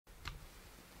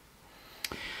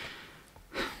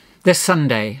This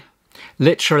Sunday,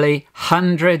 literally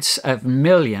hundreds of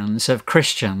millions of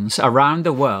Christians around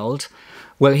the world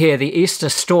will hear the Easter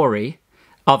story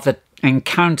of the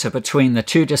encounter between the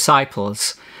two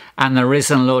disciples and the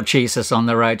risen Lord Jesus on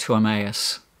the road to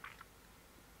Emmaus.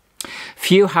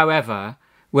 Few, however,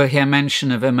 will hear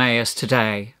mention of Emmaus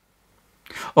today,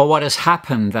 or what has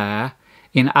happened there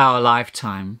in our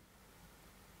lifetime.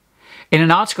 In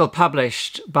an article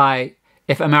published by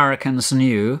If Americans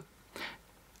Knew,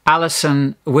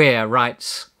 Alison Weir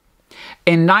writes,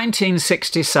 "In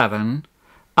 1967,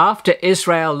 after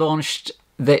Israel launched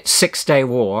the Six-Day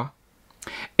War,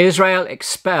 Israel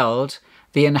expelled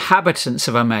the inhabitants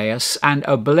of Emmaus and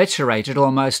obliterated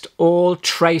almost all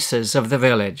traces of the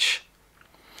village,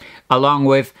 along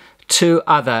with 2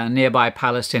 other nearby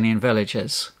Palestinian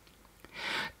villages.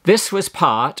 This was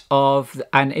part of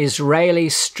an Israeli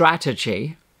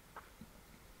strategy,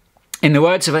 in the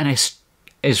words of an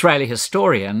Israeli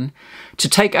historian, to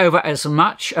take over as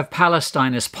much of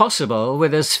Palestine as possible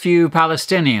with as few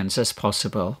Palestinians as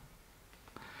possible."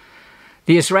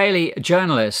 The Israeli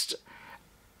journalist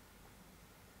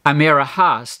Amira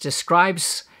Haas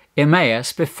describes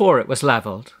Emmaus before it was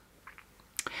leveled.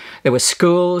 There were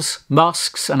schools,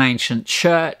 mosques, an ancient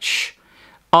church,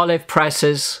 olive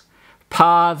presses,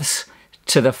 paths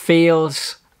to the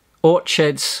fields,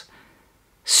 orchards,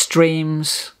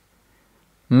 streams,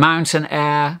 mountain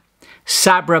air,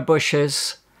 sabra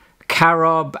bushes,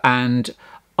 carob and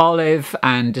olive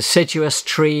and deciduous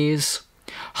trees,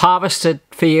 harvested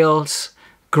fields,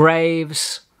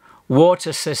 graves,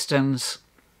 water cisterns.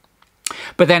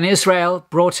 But then Israel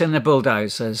brought in the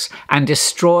bulldozers and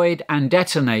destroyed and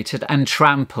detonated and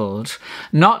trampled,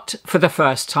 not for the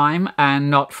first time and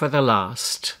not for the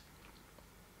last.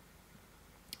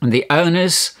 And the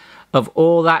owners of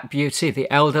all that beauty, the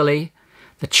elderly,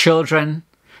 the children,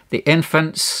 the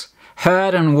infants,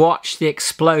 heard and watched the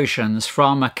explosions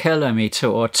from a kilometre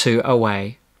or 2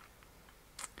 away.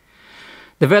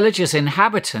 The village's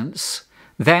inhabitants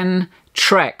then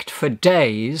trekked for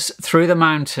days through the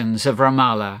mountains of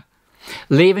Ramallah,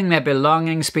 leaving their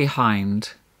belongings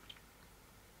behind.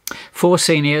 4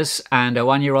 seniors and a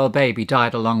 1-year-old baby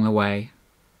died along the way.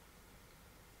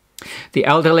 The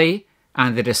elderly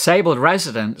and the disabled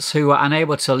residents who were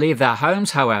unable to leave their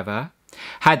homes, however,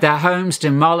 had their homes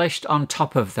demolished on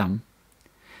top of them.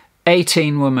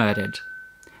 18 were murdered,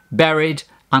 buried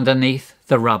underneath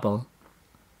the rubble.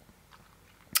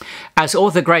 As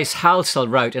author Grace Halsell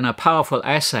wrote in a powerful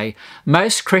essay,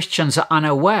 most Christians are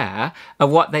unaware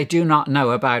of what they do not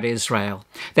know about Israel.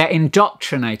 They're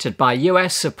indoctrinated by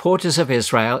US supporters of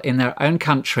Israel in their own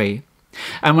country,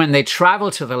 and when they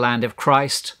travel to the land of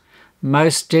Christ,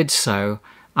 most did so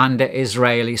under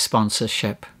Israeli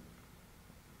sponsorship.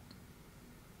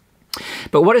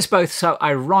 But what is both so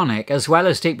ironic as well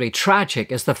as deeply tragic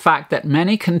is the fact that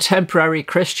many contemporary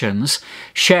Christians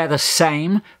share the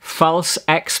same false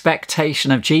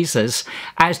expectation of Jesus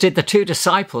as did the 2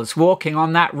 disciples walking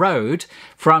on that road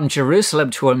from Jerusalem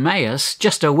to Emmaus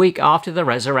just a week after the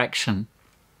resurrection.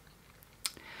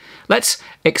 Let's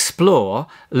explore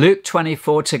Luke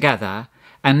 24 together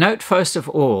and note first of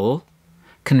all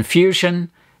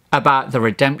confusion about the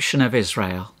redemption of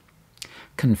Israel.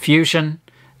 Confusion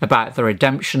about the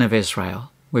redemption of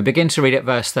Israel. We begin to read at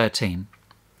verse 13.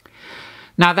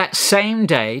 "Now that same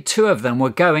day, 2 of them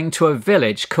were going to a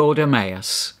village called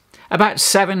Emmaus, about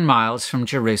 7 miles from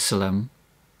Jerusalem.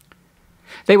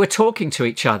 They were talking to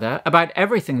each other about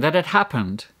everything that had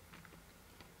happened.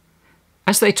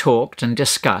 As they talked and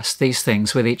discussed these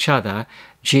things with each other,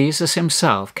 Jesus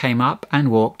himself came up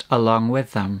and walked along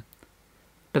with them,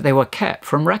 but they were kept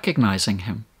from recognizing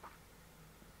him.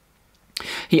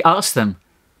 He asked them,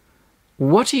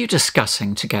 'What are you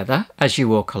discussing together as you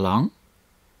walk along?'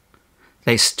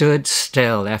 They stood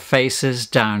still, their faces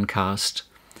downcast.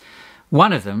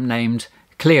 One of them, named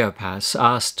Cleopas,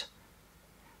 asked,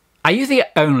 'Are you the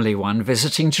only one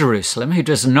visiting Jerusalem who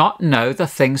does not know the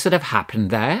things that have happened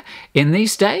there in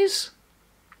these days?'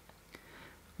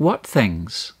 'What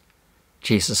things?'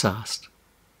 Jesus asked.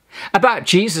 'About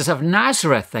Jesus of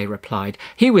Nazareth,' they replied.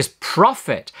 'He was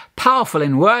prophet, powerful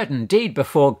in word and deed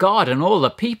before God and all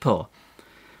the people.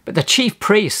 But the chief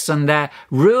priests and their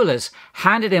rulers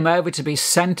handed him over to be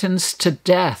sentenced to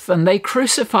death, and they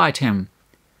crucified him.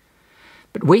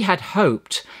 But we had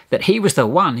hoped that he was the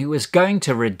one who was going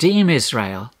to redeem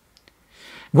Israel.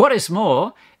 What is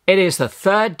more, it is the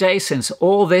 3rd day since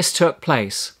all this took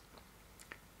place.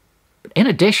 But in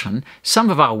addition, some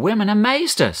of our women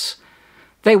amazed us.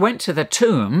 They went to the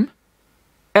tomb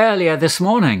earlier this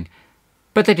morning,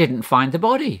 but they didn't find the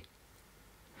body.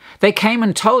 They came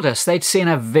and told us they'd seen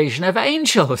a vision of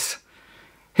angels,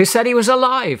 who said he was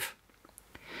alive.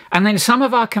 And then some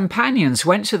of our companions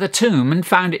went to the tomb and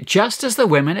found it just as the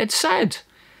women had said.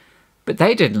 But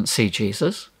they didn't see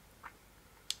Jesus.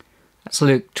 That's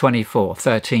Luke 24,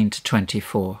 13 to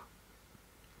 24.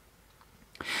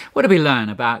 What do we learn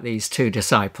about these two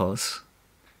disciples?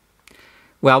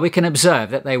 Well, we can observe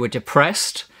that they were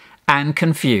depressed and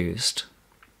confused.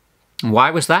 Why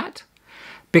was that?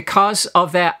 Because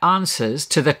of their answers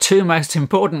to the two most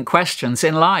important questions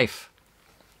in life.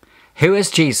 Who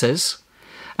is Jesus,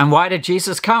 and why did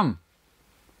Jesus come?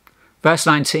 Verse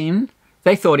 19,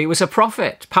 they thought he was a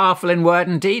prophet, powerful in word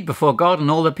and deed before God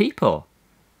and all the people.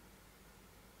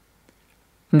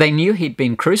 And they knew he'd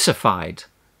been crucified.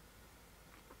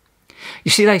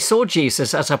 You see, they saw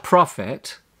Jesus as a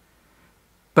prophet,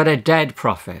 but a dead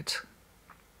prophet.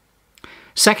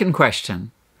 Second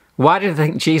question, why did they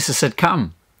think Jesus had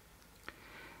come?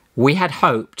 We had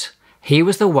hoped he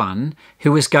was the one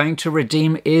who was going to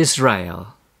redeem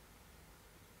Israel.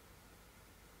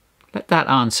 Let that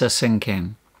answer sink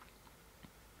in.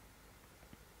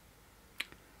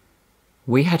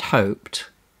 We had hoped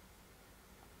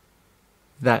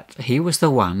that he was the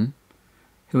one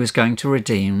who was going to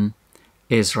redeem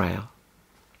Israel.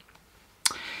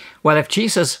 Well, if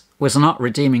Jesus was not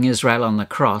redeeming Israel on the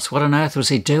cross, what on earth was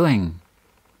he doing?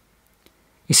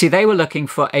 You see, they were looking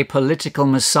for a political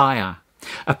Messiah,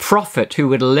 a prophet who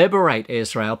would liberate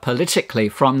Israel politically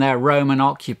from their Roman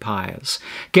occupiers,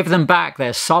 give them back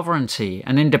their sovereignty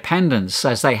and independence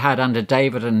as they had under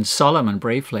David and Solomon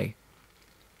briefly.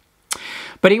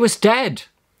 But he was dead,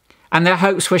 and their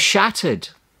hopes were shattered.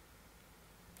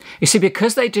 You see,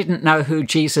 because they didn't know who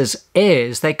Jesus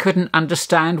is, they couldn't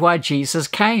understand why Jesus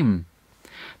came.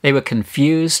 They were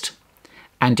confused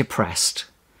and depressed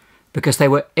because they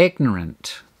were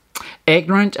ignorant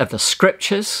of the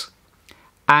scriptures,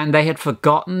 and they had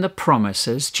forgotten the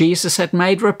promises Jesus had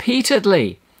made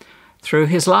repeatedly through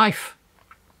his life.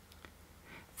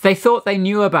 They thought they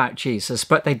knew about Jesus,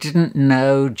 but they didn't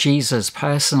know Jesus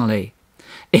personally,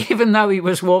 even though he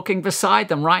was walking beside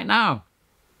them right now.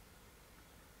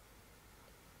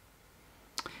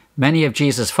 Many of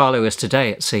Jesus' followers today,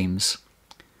 it seems,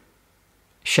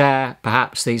 share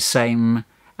perhaps these same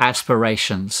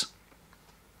aspirations.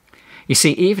 You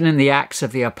see, even in the Acts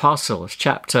of the Apostles,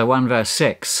 chapter 1, verse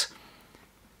 6,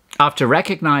 after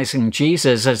recognizing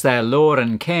Jesus as their Lord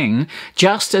and King,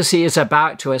 just as he is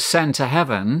about to ascend to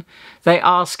heaven, they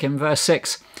ask him, verse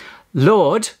 6,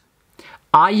 "Lord,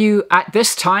 are you at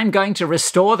this time going to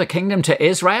restore the kingdom to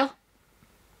Israel?"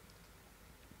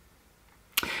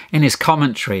 In his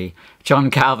commentary,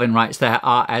 John Calvin writes, there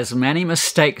are as many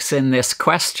mistakes in this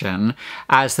question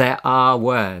as there are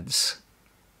words.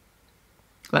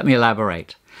 Let me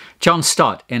elaborate. John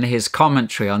Stott, in his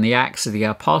commentary on the Acts of the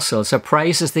Apostles,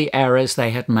 appraises the errors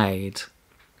they had made.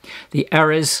 The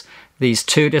errors these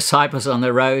two disciples on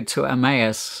the road to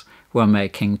Emmaus were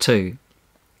making too.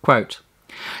 Quote,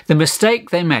 "The mistake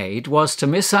they made was to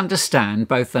misunderstand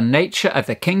both the nature of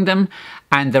the kingdom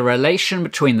and the relation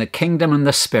between the kingdom and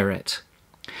the Spirit.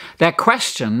 Their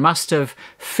question must have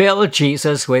filled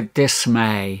Jesus with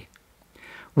dismay.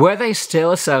 Were they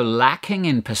still so lacking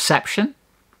in perception?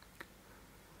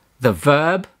 The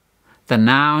verb, the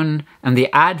noun, and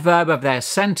the adverb of their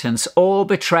sentence all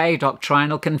betray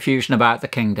doctrinal confusion about the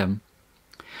kingdom.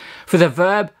 For the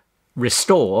verb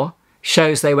restore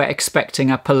shows they were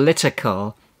expecting a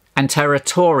political and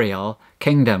territorial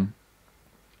kingdom.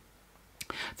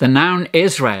 The noun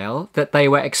Israel, that they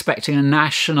were expecting a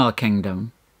national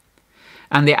kingdom.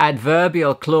 And the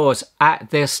adverbial clause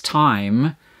at this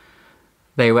time,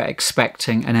 they were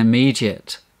expecting an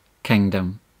immediate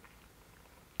kingdom.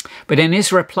 But in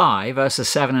his reply, verses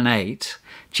 7 and 8,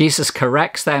 Jesus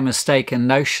corrects their mistaken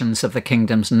notions of the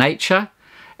kingdom's nature,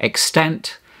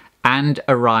 extent, and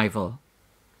arrival.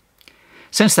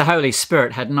 Since the Holy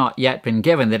Spirit had not yet been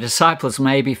given, the disciples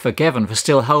may be forgiven for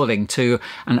still holding to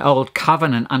an old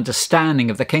covenant understanding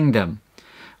of the kingdom,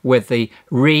 with the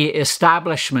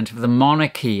re-establishment of the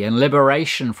monarchy and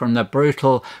liberation from the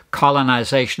brutal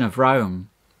colonization of Rome.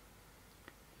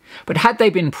 But had they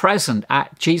been present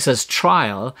at Jesus'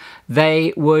 trial,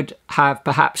 they would have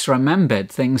perhaps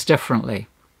remembered things differently.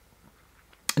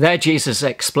 There Jesus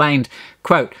explained,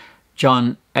 quote,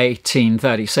 John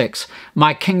 18:36,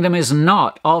 "My kingdom is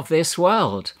not of this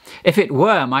world. If it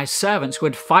were, my servants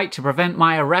would fight to prevent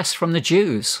my arrest from the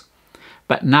Jews.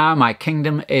 But now my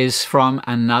kingdom is from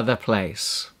another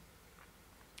place."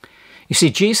 You see,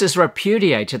 Jesus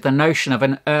repudiated the notion of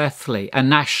an earthly, a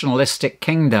nationalistic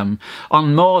kingdom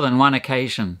on more than one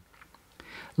occasion,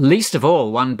 least of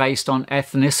all one based on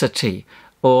ethnicity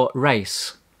or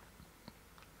race.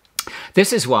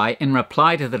 This is why, in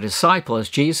reply to the disciples,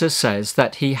 Jesus says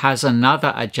that he has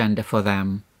another agenda for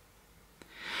them.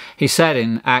 He said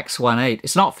in Acts 1:8,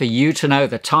 "It's not for you to know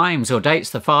the times or dates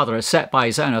the Father has set by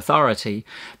his own authority,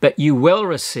 but you will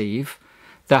receive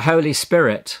the Holy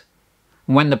Spirit.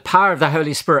 When the power of the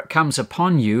Holy Spirit comes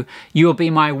upon you, you will be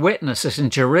my witnesses in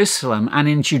Jerusalem and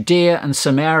in Judea and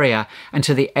Samaria and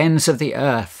to the ends of the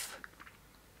earth."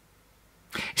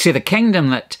 You see, the kingdom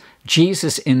that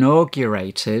Jesus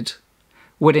inaugurated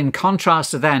would, in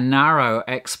contrast to their narrow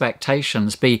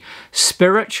expectations, be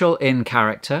spiritual in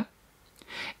character,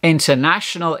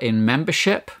 international in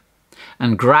membership,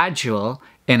 and gradual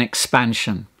in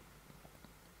expansion.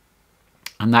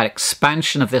 And that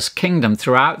expansion of this kingdom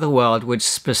throughout the world would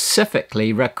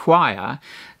specifically require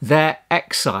their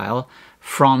exile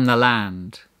from the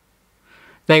land.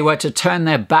 They were to turn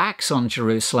their backs on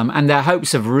Jerusalem and their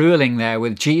hopes of ruling there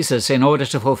with Jesus in order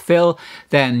to fulfill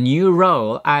their new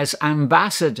role as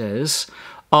ambassadors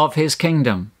of his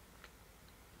kingdom.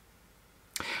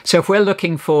 So if we're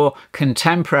looking for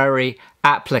contemporary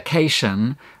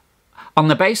application, on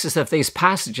the basis of these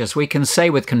passages, we can say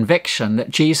with conviction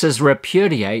that Jesus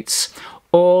repudiates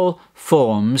all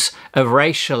forms of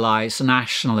racialized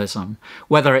nationalism,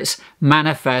 whether it's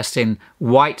manifest in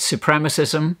white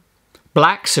supremacism,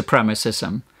 black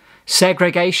supremacism,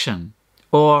 segregation,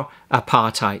 or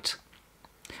apartheid.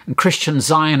 And Christian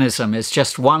Zionism is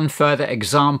just one further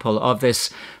example of this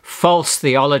false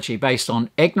theology based on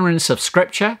ignorance of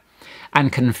Scripture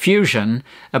and confusion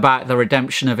about the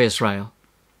redemption of Israel.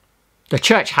 The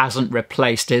church hasn't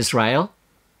replaced Israel.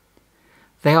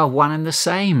 They are one and the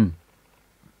same.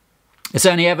 There's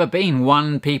only ever been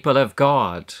one people of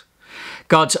God.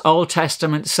 God's Old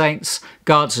Testament saints,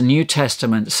 God's New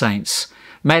Testament saints,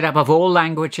 made up of all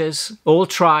languages, all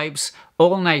tribes,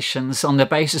 all nations, on the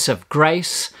basis of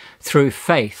grace through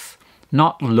faith,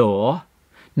 not law,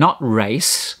 not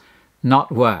race,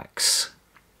 not works.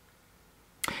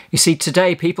 You see,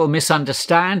 today people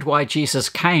misunderstand why Jesus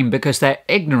came because they're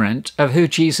ignorant of who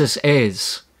Jesus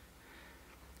is.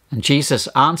 And Jesus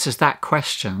answers that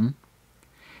question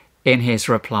in his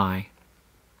reply.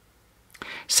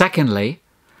 Secondly,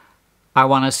 I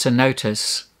want us to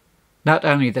notice not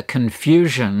only the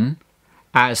confusion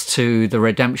as to the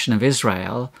redemption of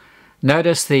Israel,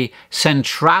 notice the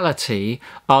centrality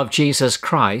of Jesus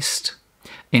Christ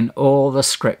in all the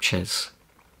scriptures.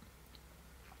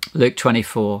 Luke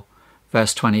 24,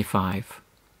 verse 25.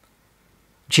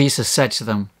 Jesus said to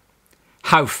them,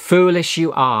 "How foolish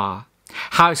you are!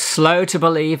 How slow to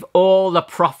believe all the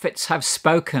prophets have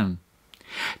spoken!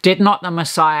 Did not the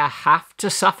Messiah have to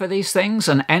suffer these things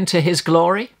and enter his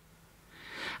glory?"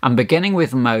 And beginning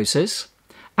with Moses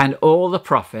and all the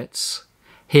prophets,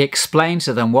 he explained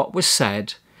to them what was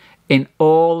said in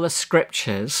all the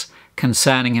scriptures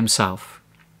concerning himself.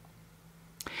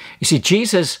 You see,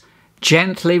 Jesus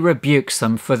gently rebukes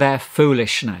them for their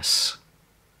foolishness.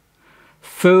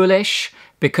 Foolish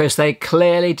because they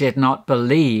clearly did not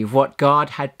believe what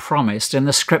God had promised in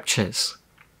the scriptures.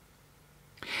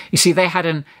 You see, they had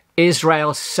an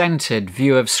Israel-centered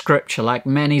view of Scripture, like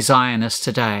many Zionists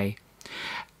today.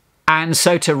 And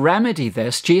so to remedy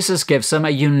this, Jesus gives them a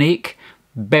unique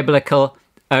biblical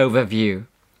overview.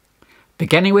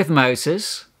 Beginning with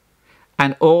Moses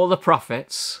and all the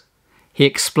prophets, he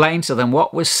explained to them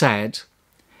what was said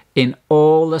in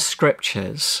all the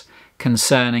Scriptures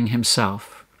concerning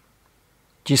himself.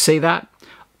 Do you see that?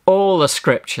 All the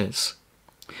Scriptures.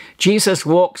 Jesus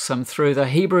walks them through the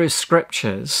Hebrew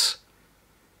Scriptures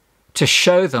to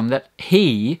show them that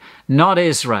he, not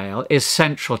Israel, is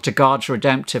central to God's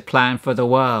redemptive plan for the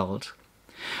world.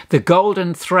 The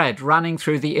golden thread running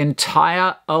through the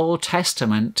entire Old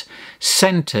Testament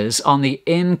centers on the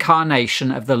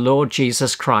incarnation of the Lord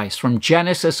Jesus Christ from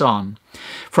Genesis on,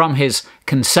 from his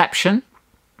conception,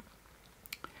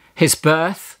 his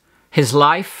birth, his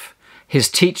life, his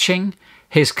teaching,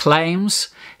 his claims,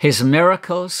 his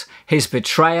miracles, his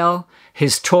betrayal,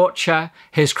 his torture,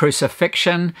 his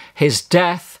crucifixion, his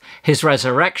death, his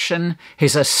resurrection,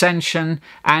 his ascension,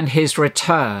 and his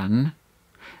return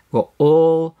were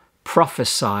all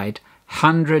prophesied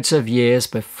hundreds of years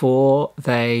before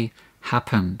they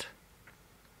happened.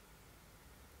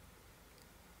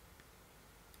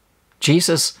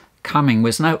 Jesus' coming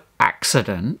was no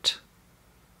accident,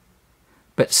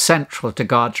 but central to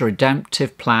God's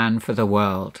redemptive plan for the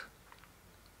world.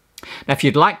 Now, if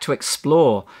you'd like to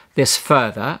explore this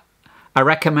further, I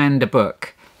recommend a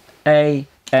book,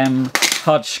 A.M.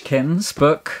 Hodgkin's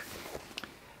book,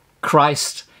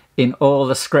 Christ in All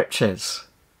the Scriptures.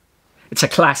 It's a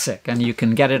classic, and you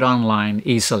can get it online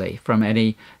easily from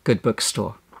any good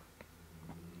bookstore.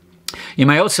 You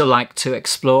may also like to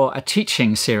explore a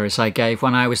teaching series I gave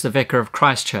when I was the vicar of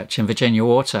Christ Church in Virginia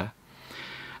Water.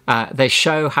 They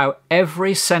show how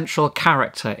every central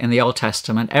character in the Old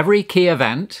Testament, every key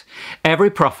event, every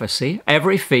prophecy,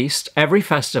 every feast, every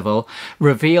festival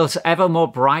reveals ever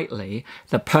more brightly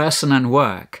the person and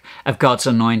work of God's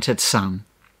anointed Son.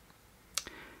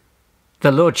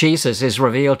 The Lord Jesus is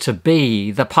revealed to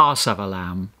be the Passover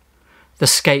lamb, the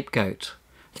scapegoat,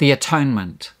 the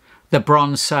atonement, the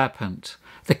bronze serpent,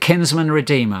 the kinsman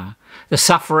redeemer, the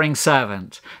suffering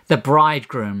servant, the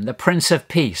bridegroom, the Prince of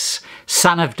Peace,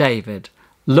 Son of David,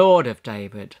 Lord of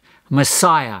David,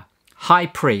 Messiah, High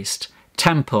Priest,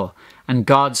 Temple, and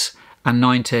God's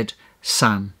anointed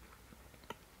Son.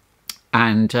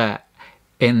 And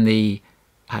in the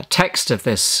text of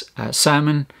this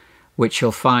sermon, which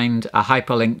you'll find a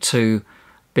hyperlink to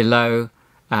below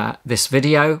this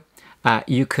video,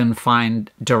 you can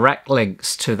find direct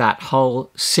links to that whole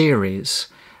series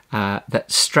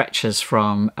that stretches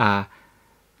from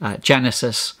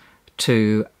Genesis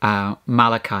to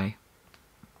Malachi.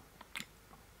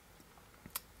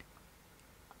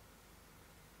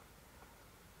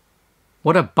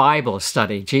 What a Bible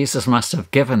study Jesus must have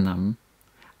given them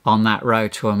on that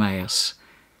road to Emmaus.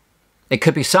 It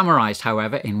could be summarized,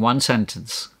 however, in one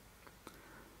sentence.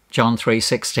 John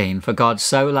 3:16, "For God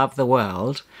so loved the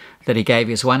world that he gave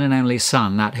his one and only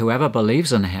Son, that whoever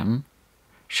believes in him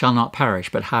shall not perish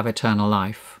but have eternal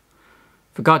life.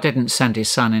 For God didn't send his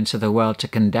Son into the world to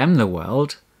condemn the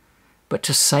world, but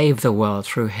to save the world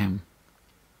through him."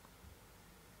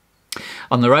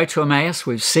 On the road to Emmaus,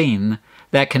 we've seen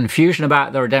their confusion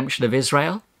about the redemption of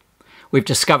Israel. We've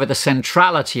discovered the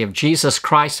centrality of Jesus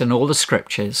Christ in all the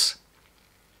scriptures.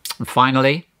 And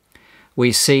finally,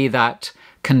 we see that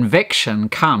conviction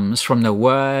comes from the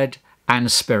Word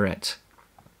and Spirit.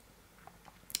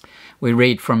 We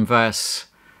read from verse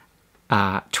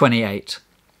 28,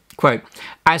 quote,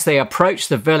 "As they approached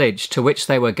the village to which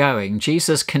they were going,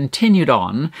 Jesus continued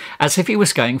on as if he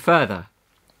was going further.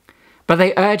 But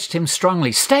they urged him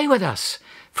strongly, 'Stay with us,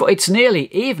 for it's nearly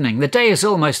evening. The day is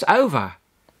almost over.'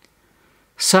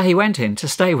 So he went in to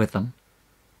stay with them.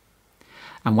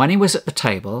 And when he was at the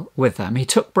table with them, he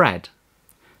took bread,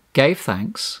 gave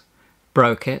thanks,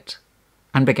 broke it,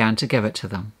 and began to give it to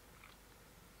them.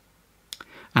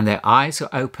 And their eyes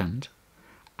were opened,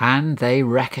 and they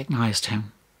recognized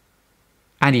him.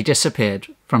 And he disappeared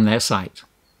from their sight.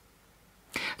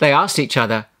 They asked each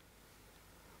other,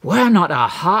 'Were not our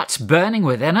hearts burning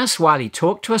within us while he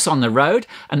talked to us on the road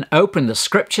and opened the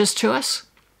scriptures to us?'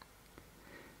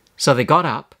 So they got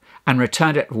up and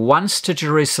returned at once to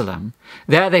Jerusalem.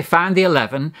 There they found the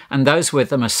 11 and those with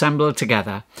them assembled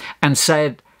together and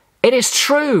said, 'It is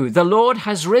true, the Lord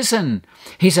has risen.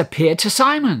 He's appeared to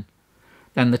Simon.'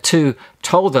 Then the two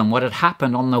told them what had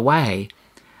happened on the way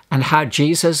and how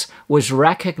Jesus was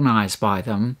recognized by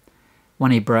them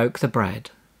when he broke the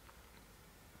bread."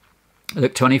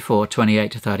 Luke 24,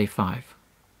 28 to 35.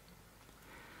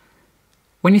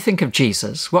 When you think of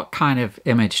Jesus, what kind of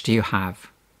image do you have?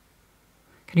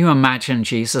 Can you imagine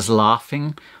Jesus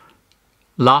laughing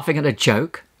at a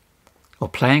joke or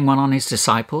playing one on his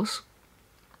disciples?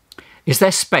 Is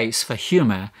there space for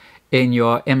humor in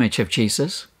your image of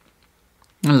Jesus?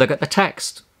 And look at the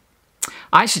text.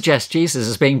 I suggest Jesus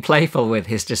is being playful with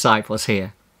his disciples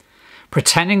here.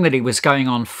 Pretending that he was going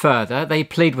on further, they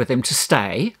plead with him to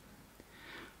stay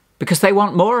because they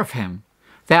want more of him.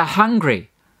 They're hungry.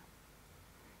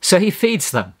 So he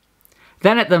feeds them.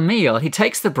 Then at the meal, he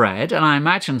takes the bread, and I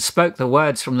imagine spoke the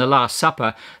words from the Last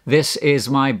Supper, "This is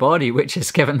my body, which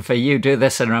is given for you. Do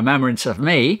this in remembrance of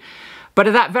me." But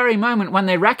at that very moment, when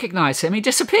they recognize him, he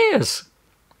disappears.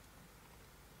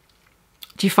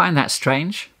 Do you find that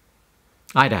strange?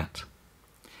 I don't.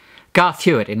 Garth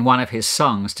Hewitt, in one of his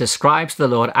songs, describes the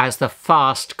Lord as the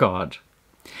fast God.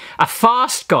 A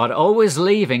fast God always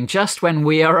leaving just when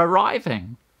we are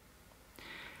arriving.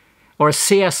 Or as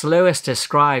C.S. Lewis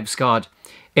describes God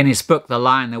in his book, The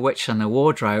Lion, the Witch and the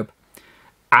Wardrobe,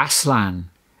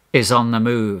 Aslan is on the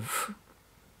move.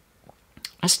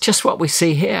 That's just what we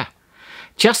see here.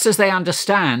 Just as they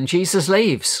understand, Jesus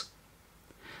leaves.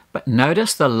 But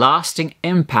notice the lasting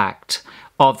impact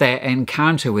of their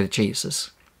encounter with Jesus.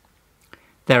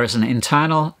 There is an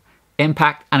internal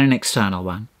impact and an external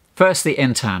one. First, the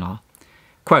internal.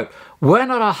 Quote, "Were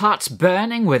not our hearts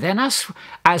burning within us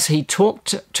as he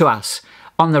talked to us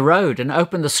on the road and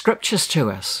opened the scriptures to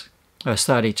us?" Verse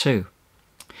 32.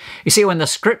 You see, when the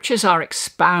scriptures are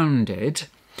expounded,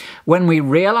 when we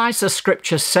realize the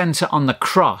scriptures center on the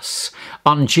cross,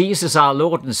 on Jesus our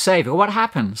Lord and Savior, what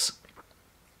happens?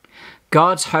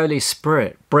 God's Holy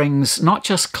Spirit brings not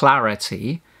just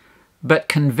clarity, but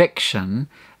conviction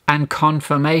and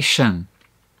confirmation.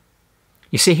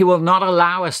 You see, he will not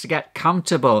allow us to get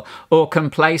comfortable or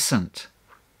complacent.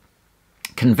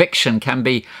 Conviction can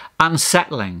be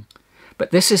unsettling,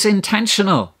 but this is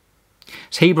intentional.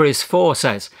 As Hebrews 4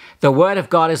 says, the word of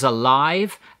God is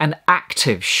alive and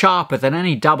active, sharper than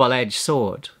any double-edged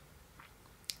sword.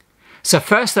 So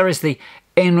first there is the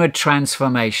inward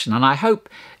transformation, and I hope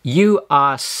you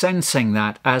are sensing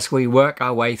that as we work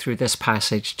our way through this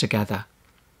passage together.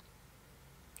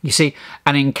 You see,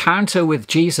 an encounter with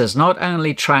Jesus not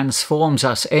only transforms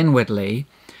us inwardly,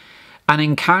 an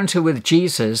encounter with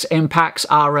Jesus impacts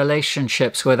our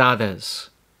relationships with others.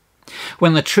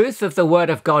 When the truth of the Word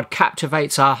of God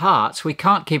captivates our hearts, we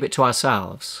can't keep it to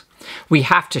ourselves. We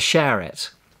have to share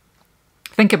it.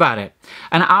 Think about it.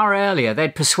 An hour earlier,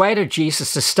 they'd persuaded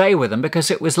Jesus to stay with them because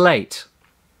it was late.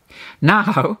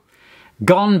 Now,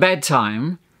 gone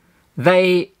bedtime,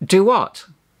 they do what?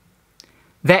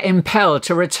 They're impelled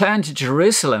to return to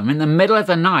Jerusalem in the middle of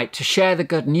the night to share the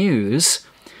good news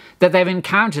that they've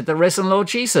encountered the risen Lord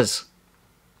Jesus.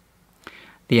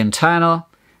 The internal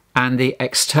and the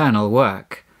external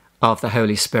work of the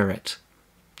Holy Spirit.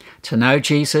 To know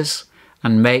Jesus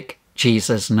and make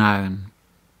Jesus known.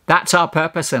 That's our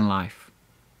purpose in life.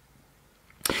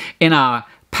 In our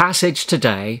passage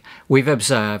today, we've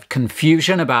observed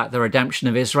confusion about the redemption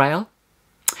of Israel,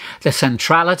 the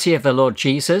centrality of the Lord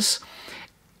Jesus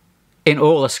in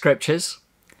all the scriptures,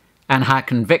 and how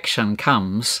conviction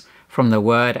comes from the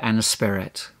Word and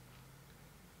Spirit.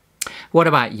 What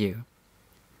about you?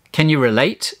 Can you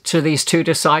relate to these two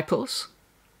disciples?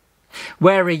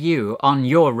 Where are you on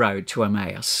your road to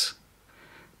Emmaus?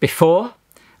 Before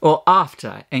or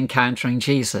after encountering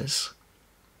Jesus?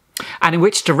 And in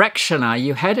which direction are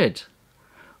you headed?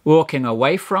 Walking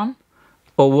away from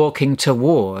or walking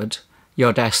toward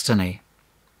your destiny?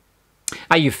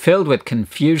 Are you filled with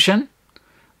confusion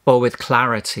or with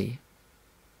clarity?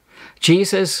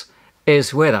 Jesus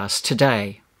is with us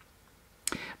today.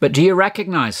 But do you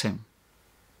recognize him?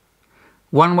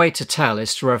 One way to tell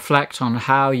is to reflect on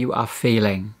how you are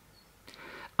feeling.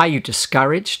 Are you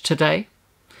discouraged today?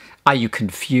 Are you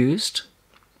confused?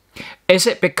 Is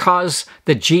it because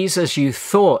the Jesus you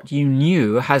thought you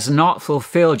knew has not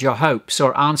fulfilled your hopes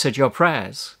or answered your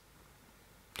prayers?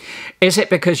 Is it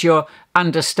because your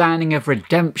understanding of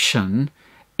redemption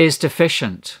is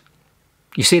deficient?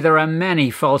 You see, there are many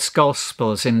false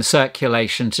gospels in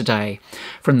circulation today,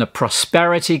 from the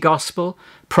prosperity gospel,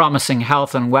 promising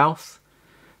health and wealth,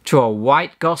 to a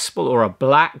white gospel or a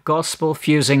black gospel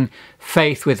fusing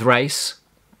faith with race,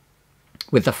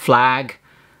 with the flag,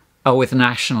 or with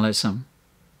nationalism.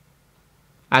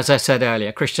 As I said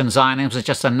earlier, Christian Zionism is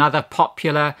just another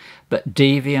popular but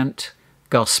deviant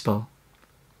gospel.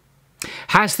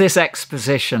 Has this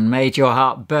exposition made your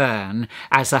heart burn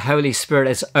as the Holy Spirit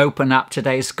has opened up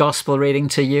today's gospel reading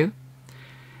to you?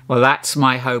 Well, that's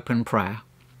my hope and prayer.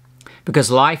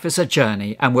 Because life is a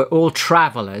journey and we're all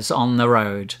travelers on the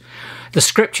road. The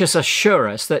scriptures assure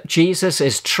us that Jesus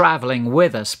is traveling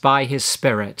with us by his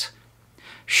Spirit.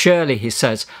 Surely, he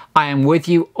says, I am with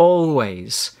you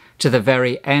always to the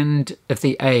very end of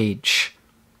the age.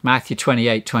 Matthew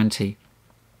 28:20.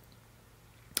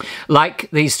 Like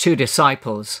these two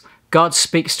disciples, God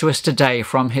speaks to us today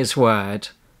from his word.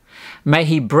 May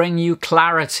he bring you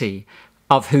clarity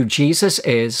of who Jesus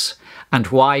is and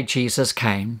why Jesus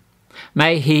came.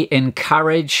 May he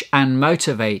encourage and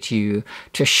motivate you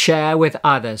to share with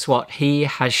others what he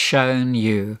has shown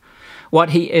you,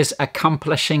 what he is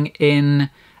accomplishing in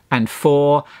and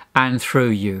for and through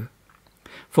you.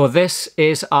 For this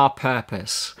is our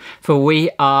purpose, for we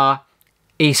are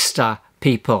Easter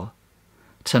people,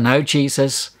 to know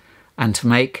Jesus and to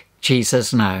make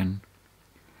Jesus known.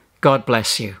 God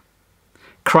bless you.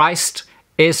 Christ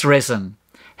is risen.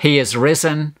 He is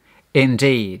risen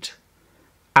indeed.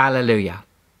 Alleluia.